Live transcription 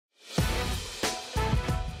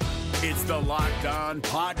It's the Locked On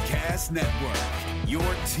Podcast Network, your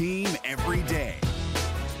team every day.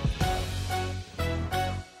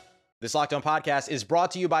 This Locked On Podcast is brought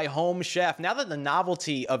to you by Home Chef. Now that the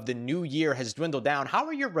novelty of the new year has dwindled down, how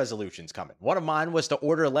are your resolutions coming? One of mine was to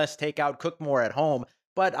order less takeout, cook more at home,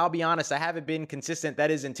 but I'll be honest, I haven't been consistent. That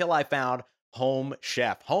is until I found Home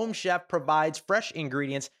Chef. Home Chef provides fresh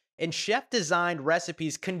ingredients and chef-designed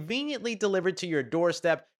recipes conveniently delivered to your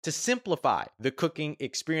doorstep to simplify the cooking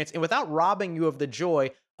experience and without robbing you of the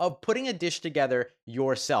joy of putting a dish together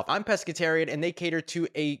yourself. I'm pescatarian and they cater to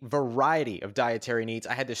a variety of dietary needs.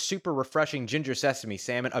 I had this super refreshing ginger sesame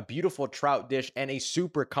salmon, a beautiful trout dish, and a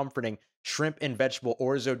super comforting shrimp and vegetable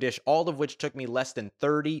orzo dish, all of which took me less than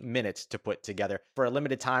 30 minutes to put together. For a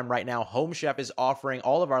limited time right now, Home Chef is offering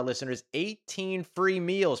all of our listeners 18 free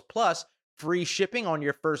meals plus free shipping on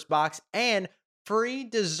your first box and free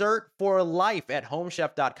dessert for life at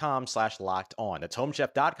homechef.com/lockedon. That's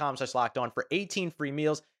homechef.com/lockedon for 18 free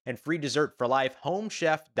meals and free dessert for life.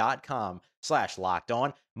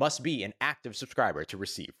 Homechef.com/lockedon. Must be an active subscriber to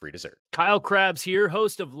receive free dessert. Kyle Krabs here,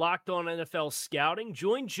 host of Locked On NFL Scouting.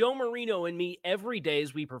 Join Joe Marino and me every day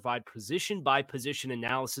as we provide position-by-position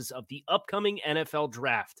analysis of the upcoming NFL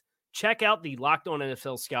Draft. Check out the Locked On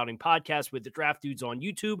NFL Scouting podcast with the Draft Dudes on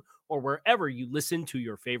YouTube or wherever you listen to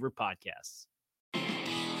your favorite podcasts.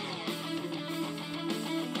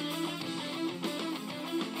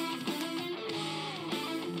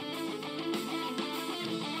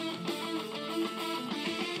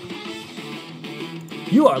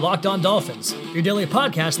 You are Locked On Dolphins, your daily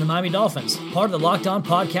podcast in the Miami Dolphins, part of the Locked On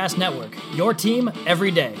Podcast Network, your team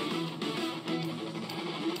every day.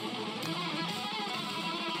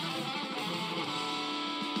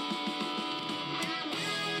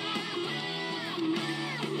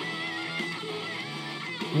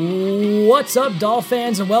 What's up,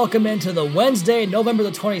 Dolphins, and welcome into the Wednesday, November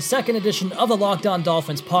the 22nd edition of the Locked On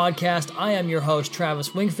Dolphins podcast. I am your host,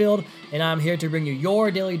 Travis Wingfield, and I'm here to bring you your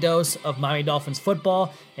daily dose of Miami Dolphins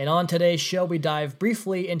football. And on today's show, we dive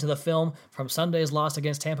briefly into the film from Sunday's loss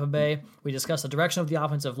against Tampa Bay. We discuss the direction of the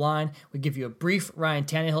offensive line. We give you a brief Ryan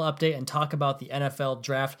Tannehill update and talk about the NFL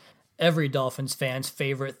draft. Every Dolphins fan's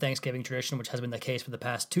favorite Thanksgiving tradition, which has been the case for the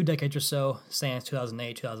past 2 decades or so, since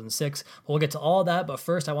 2008, 2006. We'll get to all that, but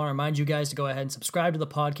first I want to remind you guys to go ahead and subscribe to the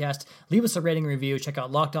podcast, leave us a rating and review, check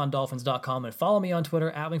out LockedOnDolphins.com, and follow me on Twitter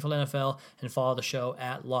at WingfieldNFL, and follow the show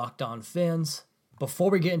at LockedOnFins. Before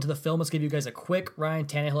we get into the film, let's give you guys a quick Ryan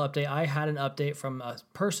Tannehill update. I had an update from a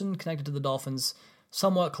person connected to the Dolphins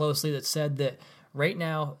somewhat closely that said that right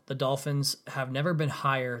now, the Dolphins have never been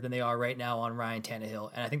higher than they are right now on Ryan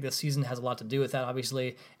Tannehill. And I think this season has a lot to do with that,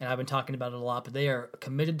 obviously, and I've been talking about it a lot, but they are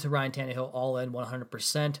committed to Ryan Tannehill all in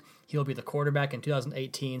 100%. He'll be the quarterback in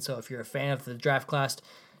 2018, so if you're a fan of the draft class,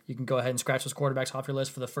 you can go ahead and scratch those quarterbacks off your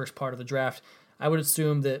list for the first part of the draft. I would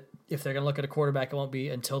assume that if they're going to look at a quarterback, it won't be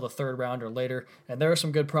until the third round or later. And there are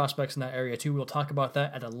some good prospects in that area too. We'll talk about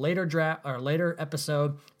that at a later draft or later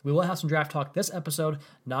episode. We will have some draft talk this episode.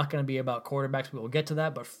 Not going to be about quarterbacks. We will get to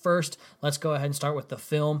that. But first, let's go ahead and start with the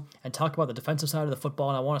film and talk about the defensive side of the football.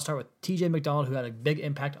 And I want to start with TJ McDonald, who had a big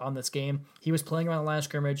impact on this game. He was playing around the line of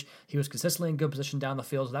scrimmage. He was consistently in good position down the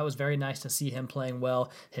field. So that was very nice to see him playing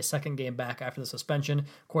well. His second game back after the suspension.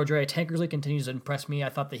 Cordrea Tankersley continues to impress me. I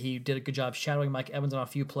thought that he did a good job shadowing Mike Evans on a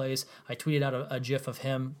few plays. I tweeted out a GIF of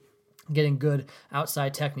him getting good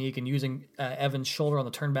outside technique and using Evans' shoulder on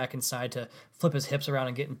the turn back inside to flip his hips around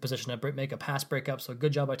and get in position to make a pass breakup. So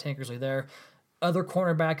good job by Tankersley there. Other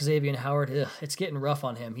cornerback, Xavier Howard, it's getting rough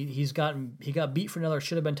on him. He got beat for another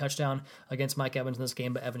should have been touchdown against Mike Evans in this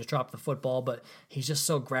game, but Evans dropped the football. But he's just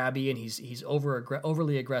so grabby and he's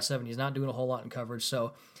overly aggressive and he's not doing a whole lot in coverage.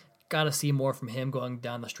 So got to see more from him going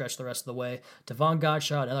down the stretch the rest of the way. Devon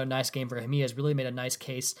Godchaux, another nice game for him. He has really made a nice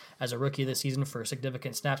case as a rookie this season for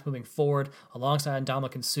significant snaps moving forward alongside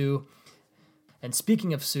Ndamukong Suh. And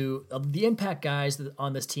speaking of Suh, the impact guys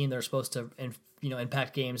on this team that are supposed to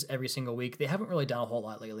impact games every single week, they haven't really done a whole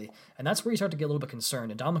lot lately. And that's where you start to get a little bit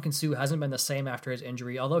concerned. And Ndamukong Suh hasn't been the same after his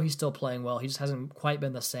injury, although he's still playing well. He just hasn't quite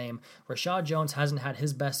been the same. Rashad Jones hasn't had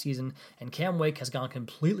his best season, and Cam Wake has gone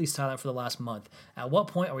completely silent for the last month. At what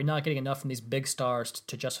point are we not getting enough from these big stars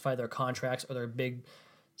to justify their contracts or their big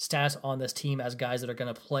stats on this team as guys that are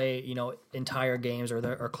going to play, entire games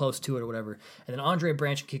or close to it or whatever? And then Andre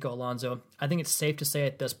Branch and Kiko Alonso, I think it's safe to say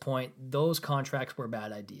at this point, those contracts were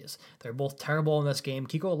bad ideas. They're both terrible in this game.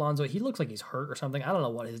 Kiko Alonso, he looks like he's hurt or something. I don't know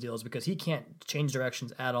what his deal is because he can't change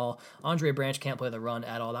directions at all. Andre Branch can't play the run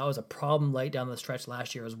at all. That was a problem late down the stretch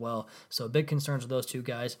last year as well. So big concerns with those two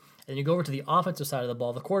guys. And you go over to the offensive side of the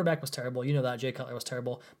ball. The quarterback was terrible. You know that. Jay Cutler was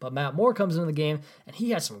terrible. But Matt Moore comes into the game, and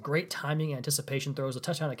he had some great timing and anticipation throws. A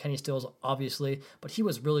touchdown kind of Kenny Stills, obviously, but he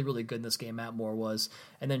was really, really good in this game, Matt Moore was.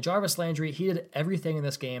 And then Jarvis Landry, he did everything in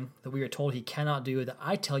this game that we were told he cannot do, that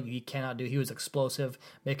I tell you he cannot do. He was explosive,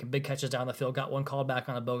 making big catches down the field, got one called back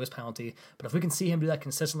on a bogus penalty. But if we can see him do that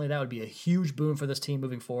consistently, that would be a huge boon for this team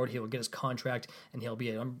moving forward. He will get his contract, and he'll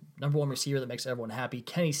be a number one receiver that makes everyone happy.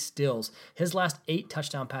 Kenny Stills, his last 8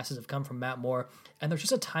 touchdown passes have come from Matt Moore, and there's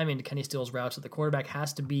just a timing to Kenny Stills' routes that the quarterback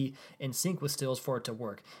has to be in sync with Stills for it to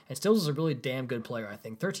work. And Stills is a really damn good player, I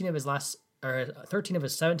think. 13 of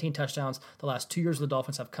his 17 touchdowns the last 2 years of the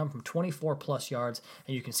Dolphins have come from 24-plus yards,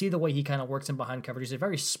 and you can see the way he kind of works in behind coverage. He's a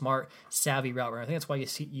very smart, savvy route runner. I think that's why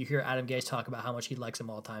you hear Adam Gase talk about how much he likes him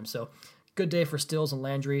all the time. So good day for Stills and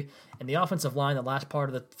Landry. And the offensive line, the last part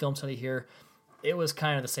of the film study here, it was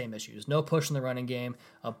kind of the same issues. No push in the running game,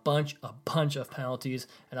 a bunch of penalties.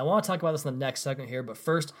 And I want to talk about this in the next segment here, but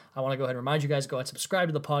first, I want to go ahead and remind you guys, go ahead and subscribe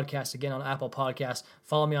to the podcast again on Apple Podcasts.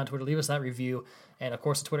 Follow me on Twitter, leave us that review. And of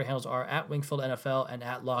course, the Twitter handles are at Wingfield NFL and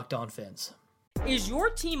at Locked On Fins. Is your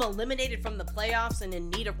team eliminated from the playoffs and in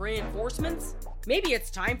need of reinforcements? Maybe it's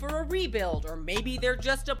time for a rebuild, or maybe they're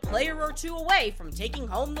just a player or two away from taking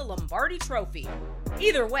home the Lombardi Trophy.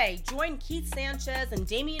 Either way, join Keith Sanchez and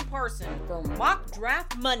Damian Parson for Mock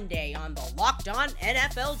Draft Monday on the Locked On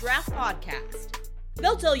NFL Draft Podcast.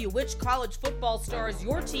 They'll tell you which college football stars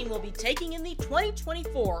your team will be taking in the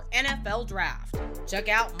 2024 NFL Draft. Check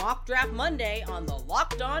out Mock Draft Monday on the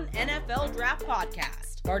Locked On NFL Draft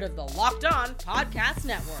Podcast, part of the Locked On Podcast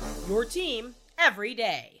Network, your team every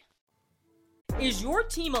day. Is your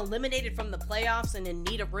team eliminated from the playoffs and in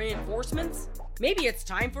need of reinforcements? Maybe it's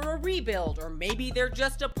time for a rebuild, or maybe they're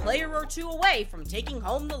just a player or two away from taking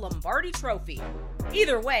home the Lombardi Trophy.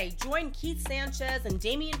 Either way, join Keith Sanchez and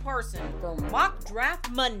Damian Parson for Mock Draft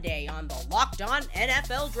Monday on the Locked On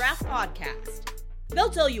NFL Draft Podcast. They'll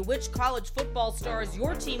tell you which college football stars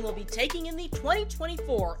your team will be taking in the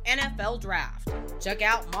 2024 NFL Draft. Check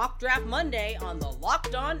out Mock Draft Monday on the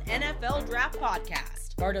Locked On NFL Draft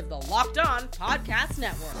Podcast, part of the Locked On Podcast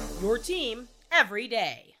Network, your team every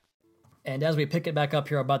day. And as we pick it back up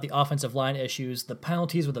here about the offensive line issues, the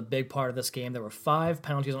penalties were the big part of this game. There were 5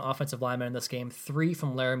 penalties on offensive linemen in this game, 3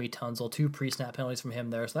 from Laramie Tunsil, 2 pre-snap penalties from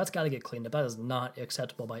him there. So that's got to get cleaned up. That is not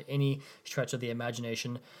acceptable by any stretch of the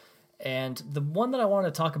imagination. And the one that I want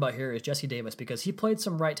to talk about here is Jesse Davis, because he played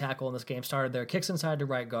some right tackle in this game, started there, kicks inside to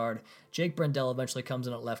right guard. Jake Brendel eventually comes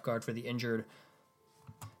in at left guard for the injured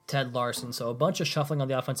Ted Larson. So a bunch of shuffling on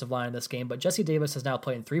the offensive line in this game, but Jesse Davis has now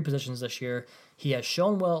played in 3 positions this year. He has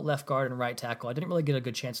shown well at left guard and right tackle. I didn't really get a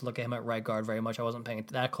good chance to look at him at right guard very much. I wasn't paying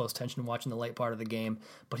that close attention watching the late part of the game,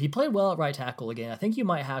 but he played well at right tackle again. I think you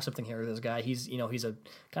might have something here with this guy. He's a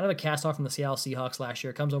kind of a cast off from the Seattle Seahawks last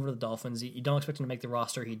year, comes over to the Dolphins. You don't expect him to make the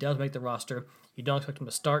roster. He does make the roster. You don't expect him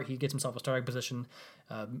to start. He gets himself a starting position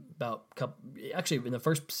in the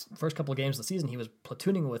first couple of games of the season. He was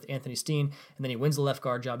platooning with Anthony Steen, and then he wins the left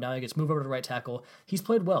guard job. Now he gets moved over to right tackle. He's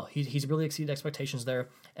played well. He's really exceeded expectations there,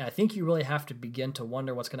 and I think you really have to begin to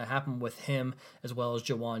wonder what's going to happen with him as well as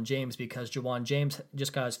Jawan James, because Jawan James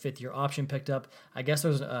just got his 5th-year option picked up. I guess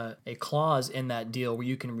there's a clause in that deal where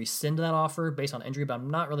you can rescind that offer based on injury, but I'm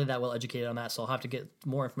not really that well educated on that, so I'll have to get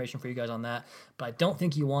more information for you guys on that. But I don't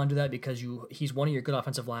think you want to do that because he's one of your good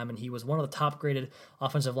offensive linemen. He was one of the top-graded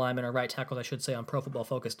offensive linemen, or right tackles, I should say, on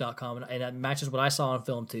ProFootballFocus.com, and that matches what I saw on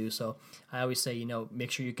film too. So I always say,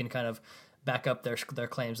 make sure you can kind of back up their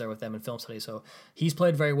claims there with them in film study. So he's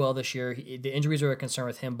played very well this year. The injuries are a concern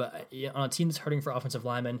with him, but on a team that's hurting for offensive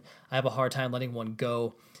linemen, I have a hard time letting one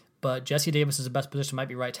go. But Jesse Davis is the best position, might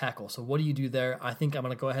be right tackle. So what do you do there? I think I'm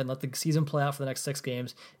going to go ahead and let the season play out for the next 6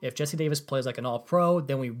 games. If Jesse Davis plays like an all-pro,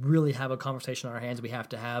 then we really have a conversation on our hands we have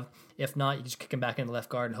to have. If not, you just kick him back into left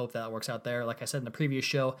guard and hope that works out there. Like I said in the previous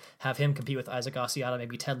show, have him compete with Isaac Asiata,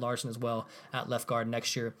 maybe Ted Larson as well at left guard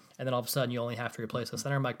next year. And then all of a sudden, you only have to replace the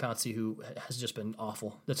center, Mike Pouncey, who has just been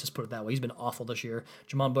awful. Let's just put it that way. He's been awful this year.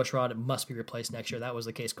 Jamon Bushrod must be replaced next year. That was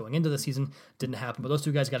the case going into the season. Didn't happen, but those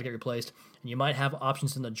 2 guys got to get replaced. And you might have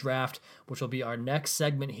options in the draft, which will be our next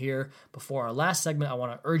segment here. Before our last segment, I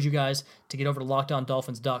want to urge you guys to get over to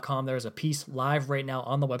LockedOnDolphins.com. There is a piece live right now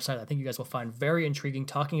on the website I think you guys will find very intriguing,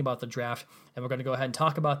 talking about the draft, and we're going to go ahead and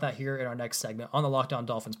talk about that here in our next segment on the Locked On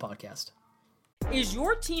Dolphins podcast. Is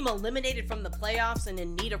your team eliminated from the playoffs and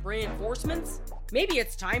in need of reinforcements? Maybe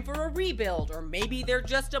it's time for a rebuild, or maybe they're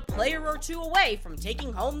just a player or two away from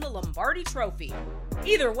taking home the Lombardi Trophy.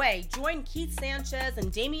 Either way, join Keith Sanchez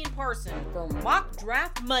and Damian Parson for Mock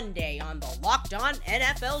Draft Monday on the Locked On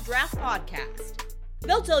NFL Draft Podcast.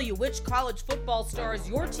 They'll tell you which college football stars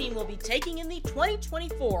your team will be taking in the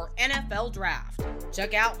 2024 NFL Draft.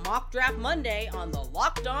 Check out Mock Draft Monday on the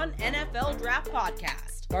Locked On NFL Draft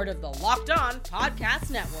Podcast, part of the Locked On Podcast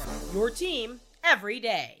Network, your team every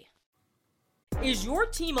day. Is your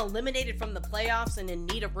team eliminated from the playoffs and in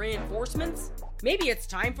need of reinforcements? Maybe it's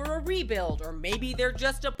time for a rebuild, or maybe they're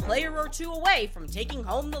just a player or two away from taking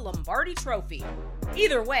home the Lombardi Trophy.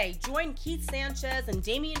 Either way, join Keith Sanchez and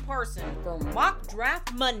Damian Parson for Mock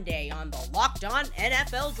Draft Monday on the Locked On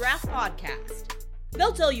NFL Draft Podcast.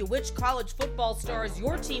 They'll tell you which college football stars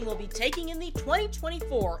your team will be taking in the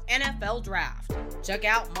 2024 NFL Draft. Check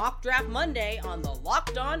out Mock Draft Monday on the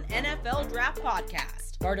Locked On NFL Draft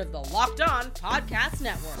Podcast, part of the Locked On Podcast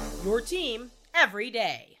Network, your team every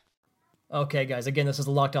day. Okay, guys, again, this is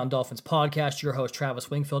the Locked On Dolphins podcast. Your host, Travis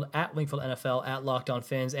Wingfield, at Wingfield NFL, at Locked On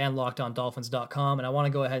Fins, and LockedOnDolphins.com. And I want to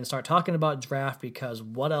go ahead and start talking about draft, because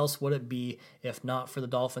what else would it be if not for the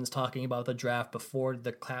Dolphins talking about the draft before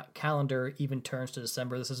the calendar even turns to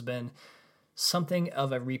December? This has been something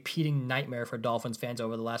of a repeating nightmare for Dolphins fans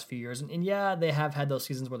over the last few years. And yeah, they have had those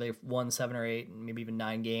seasons where they've won 7 or 8, maybe even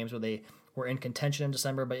 9 games where they were in contention in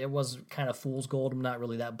December, but it was kind of fool's gold, not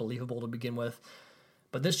really that believable to begin with.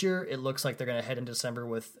 But this year, it looks like they're going to head into December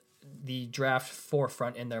with the draft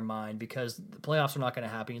forefront in their mind, because the playoffs are not going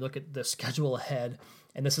to happen. You look at the schedule ahead,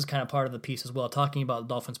 and this is kind of part of the piece as well, talking about the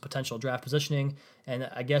Dolphins' potential draft positioning. And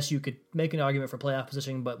I guess you could make an argument for playoff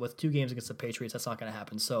positioning, but with 2 games against the Patriots, that's not going to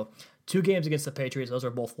happen. So 2 games against the Patriots, those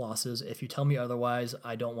are both losses. If you tell me otherwise,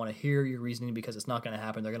 I don't want to hear your reasoning, because it's not going to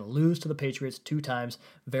happen. They're going to lose to the Patriots 2 times,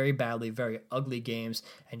 very badly, very ugly games,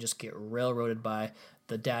 and just get railroaded by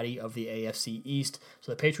the daddy of the AFC East.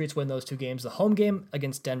 So the Patriots win those 2 games. The home game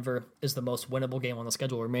against Denver is the most winnable game on the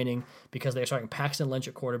schedule remaining, because they're starting Paxton Lynch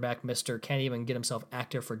at quarterback. Mr. can't even get himself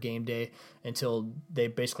active for game day until they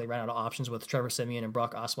basically ran out of options, with Trevor Siemian and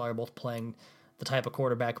Brock Osweiler both playing the type of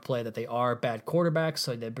quarterback play that they are, bad quarterbacks.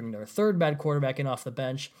 So they bring their 3rd bad quarterback in off the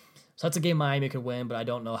bench. So that's a game Miami could win, but I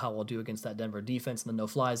don't know how we'll do against that Denver defense in the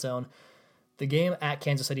no-fly zone. The game at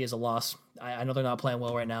Kansas City is a loss. I know they're not playing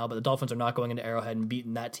well right now, but the Dolphins are not going into Arrowhead and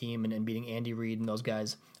beating that team and beating Andy Reid and those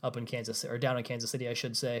guys up in Kansas, or down in Kansas City, I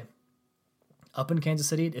should say. Up in Kansas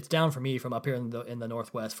City, it's down for me from up here in the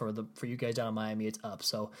Northwest. For you guys down in Miami, it's up.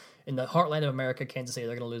 So in the heartland of America, Kansas City,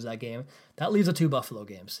 they're going to lose that game. That leaves the 2 Buffalo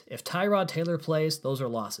games. If Tyrod Taylor plays, those are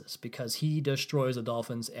losses, because he destroys the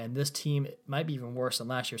Dolphins, and this team might be even worse than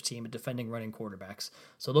last year's team at defending running quarterbacks.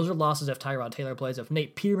 So those are losses if Tyrod Taylor plays. If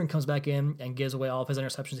Nate Peterman comes back in and gives away all of his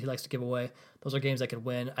interceptions he likes to give away, those are games that could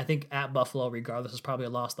win. I think at Buffalo, regardless, is probably a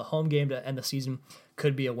loss. The home game to end the season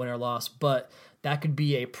could be a win or loss, but that could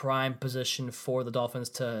be a prime position for the Dolphins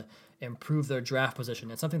to improve their draft position.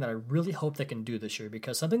 It's something that I really hope they can do this year,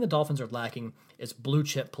 because something the Dolphins are lacking is blue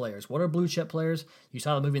chip players. What are blue chip players? You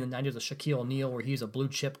saw the movie in the 90s with Shaquille O'Neal, where he's a blue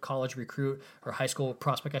chip college recruit, or high school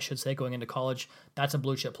prospect, I should say, going into college. That's a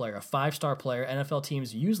blue chip player, a 5-star player. NFL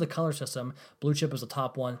teams use the color system. Blue chip is the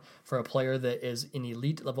top one for a player that is an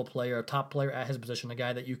elite level player, a top player at his position, a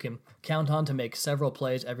guy that you can count on to make several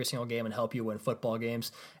plays every single game and help you win football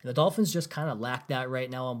games. And the Dolphins just kind of lack that right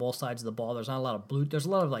now on both sides of the ball. There's not a lot of there's a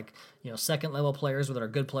lot of second level players that are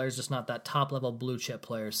good players, just not that top level blue chip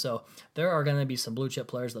players. So there are going to be some blue chip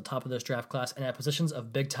players at the top of this draft class and at positions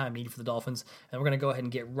of big time need for the Dolphins. And we're going to go ahead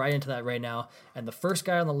and get right into that right now. And the first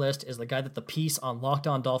guy on the list is the guy that the piece on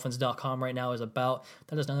LockedOnDolphins.com right now is about.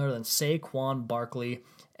 That is none other than Saquon Barkley.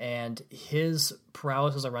 And his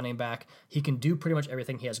prowess as a running back, he can do pretty much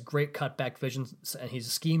everything. He has great cutback vision, and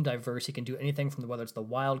he's scheme diverse. He can do anything from whether it's the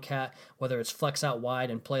wildcat, whether it's flex out wide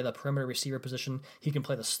and play the perimeter receiver position. He can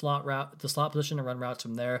play the slot position and run routes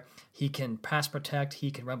from there. He can pass protect. He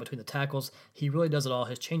can run between the tackles. He really does it all.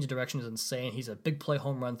 His change of direction is insane. He's a big play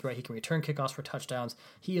home run threat. He can return kickoffs for touchdowns.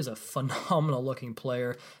 He is a phenomenal looking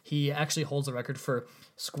player. He actually holds the record for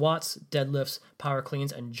squats, deadlifts, power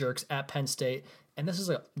cleans, and jerks at Penn State. And this is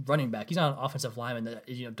a running back. He's not an offensive lineman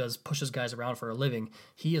that pushes guys around for a living.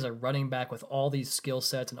 He is a running back with all these skill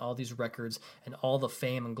sets and all these records and all the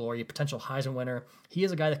fame and glory, potential Heisman winner. He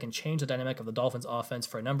is a guy that can change the dynamic of the Dolphins offense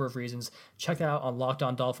for a number of reasons. Check that out on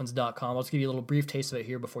LockedOnDolphins.com. I'll just give you a little brief taste of it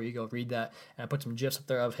here before you go read that. And I put some GIFs up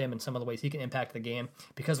there of him and some of the ways he can impact the game.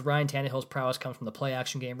 Because Ryan Tannehill's prowess comes from the play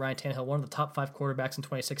action game. Ryan Tannehill, one of the top 5 quarterbacks in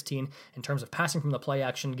 2016 in terms of passing from the play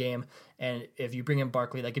action game. And if you bring in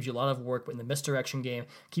Barkley, that gives you a lot of work in the misdirection game,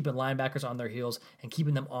 keeping linebackers on their heels and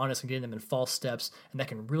keeping them honest and getting them in false steps. And that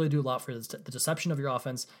can really do a lot for the deception of your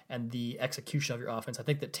offense and the execution of your offense. I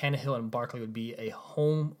think that Tannehill and Barkley would be a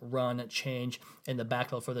home run change in the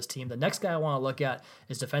backfield for this team. The next guy I want to look at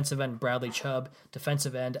is defensive end Bradley Chubb,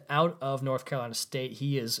 defensive end out of North Carolina State.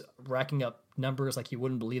 He is racking up numbers like you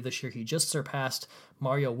wouldn't believe this year. He just surpassed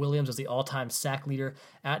Mario Williams as the all-time sack leader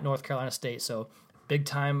at North Carolina State. So big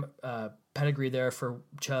time pedigree there for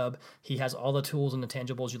Chubb. He has all the tools and the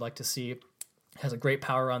tangibles you'd like to see. Has a great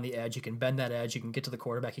power on the edge. You can bend that edge. You can get to the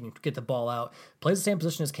quarterback. You can get the ball out. Plays the same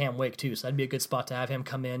position as Cam Wake, too. So that'd be a good spot to have him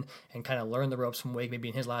come in and kind of learn the ropes from Wake, maybe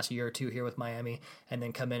in his last year or two here with Miami, and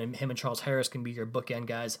then come in, and him and Charles Harris can be your bookend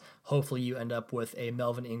guys. Hopefully you end up with a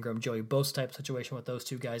Melvin Ingram, Joey Bosa type situation with those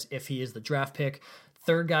two guys if he is the draft pick.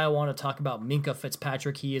 Third guy I want to talk about, Minkah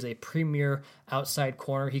Fitzpatrick. He is a premier outside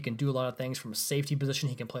corner. He can do a lot of things from a safety position.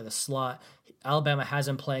 He can play the slot. Alabama has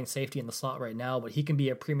him playing safety in the slot right now, but he can be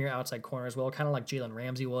a premier outside corner as well, kind of like Jalen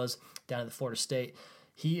Ramsey was down at Florida State.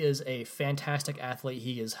 He is a fantastic athlete.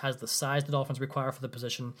 He has the size the Dolphins require for the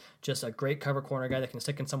position, just a great cover corner guy that can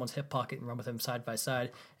stick in someone's hip pocket and run with him side by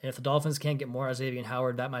side. And if the Dolphins can't get more out of Xavier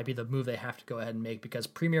Howard, that might be the move they have to go ahead and make, because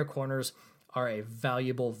premier corners are a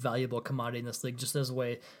valuable commodity in this league, just as the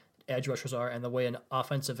way edge rushers are and the way an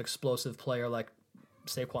offensive explosive player like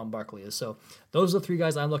Saquon Barkley is. So those are the three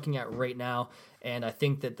guys I'm looking at right now, and I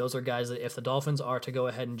think that those are guys that if the Dolphins are to go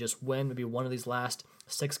ahead and just win maybe one of these last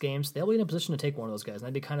 6 games, they'll be in a position to take one of those guys. And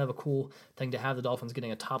that'd be kind of a cool thing to have the Dolphins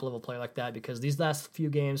getting a top-level player like that, because these last few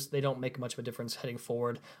games, they don't make much of a difference heading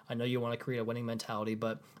forward. I know you want to create a winning mentality,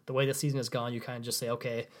 but the way the season has gone, you kind of just say,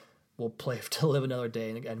 okay, we'll play to live another day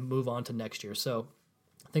and move on to next year. So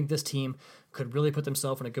I think this team could really put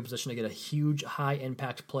themselves in a good position to get a huge,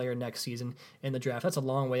 high-impact player next season in the draft. That's a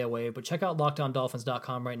long way away, but check out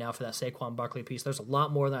LockedOnDolphins.com right now for that Saquon Barkley piece. There's a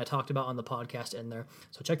lot more than I talked about on the podcast in there,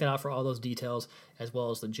 so check that out for all those details as well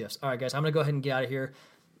as the GIFs. All right, guys, I'm going to go ahead and get out of here.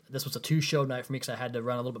 This was a 2-show night for me because I had to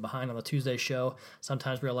run a little bit behind on the Tuesday show.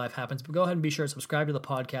 Sometimes real life happens, but go ahead and be sure to subscribe to the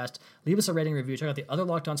podcast. Leave us a rating review. Check out the other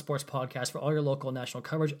Locked On Sports podcasts for all your local and national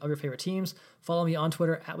coverage of your favorite teams. Follow me on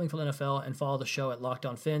Twitter at WingfieldNFL and follow the show at Locked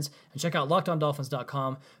On Fins. And check out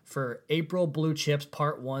LockedOnDolphins.com for April Blue Chips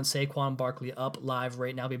Part 1, Saquon Barkley up live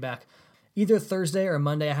right now. I'll be back either Thursday or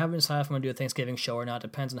Monday. I haven't decided if I'm going to do a Thanksgiving show or not.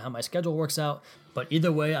 Depends on how my schedule works out. But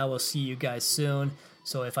either way, I will see you guys soon.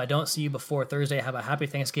 So if I don't see you before Thursday, have a happy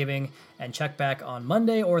Thanksgiving, and check back on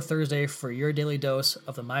Monday or Thursday for your daily dose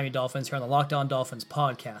of the Miami Dolphins here on the Locked On Dolphins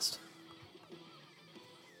podcast.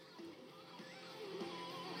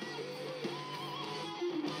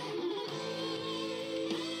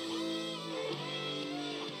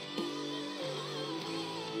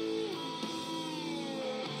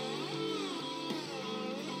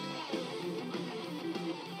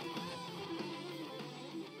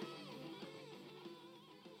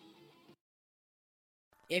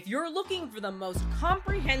 If you're looking for the most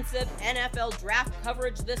comprehensive NFL draft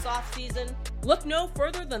coverage this offseason, look no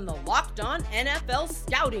further than the Locked On NFL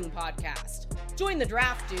Scouting Podcast. Join the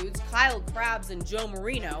draft dudes, Kyle Krabs and Joe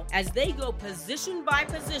Marino, as they go position by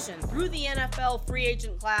position through the NFL free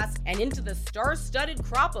agent class and into the star-studded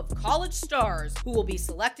crop of college stars who will be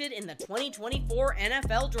selected in the 2024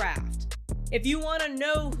 NFL Draft. If you want to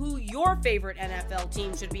know who your favorite NFL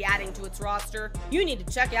team should be adding to its roster, you need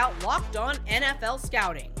to check out Locked On NFL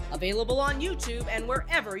Scouting, available on YouTube and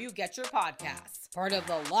wherever you get your podcasts. Part of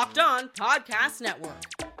the Locked On Podcast Network,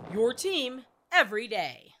 your team every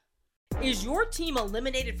day. Is your team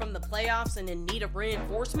eliminated from the playoffs and in need of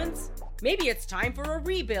reinforcements? Maybe it's time for a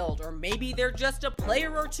rebuild, or maybe they're just a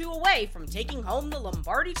player or two away from taking home the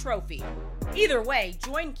Lombardi Trophy. Either way,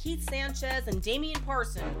 join Keith Sanchez and Damian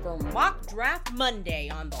Parson for Mock Draft Monday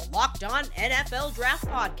on the Locked On NFL Draft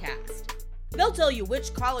Podcast. They'll tell you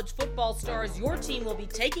which college football stars your team will be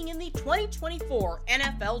taking in the 2024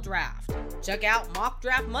 NFL Draft. Check out Mock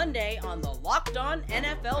Draft Monday on the Locked On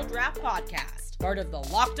NFL Draft Podcast, part of the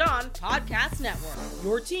Locked On Podcast Network,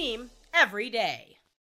 your team every day.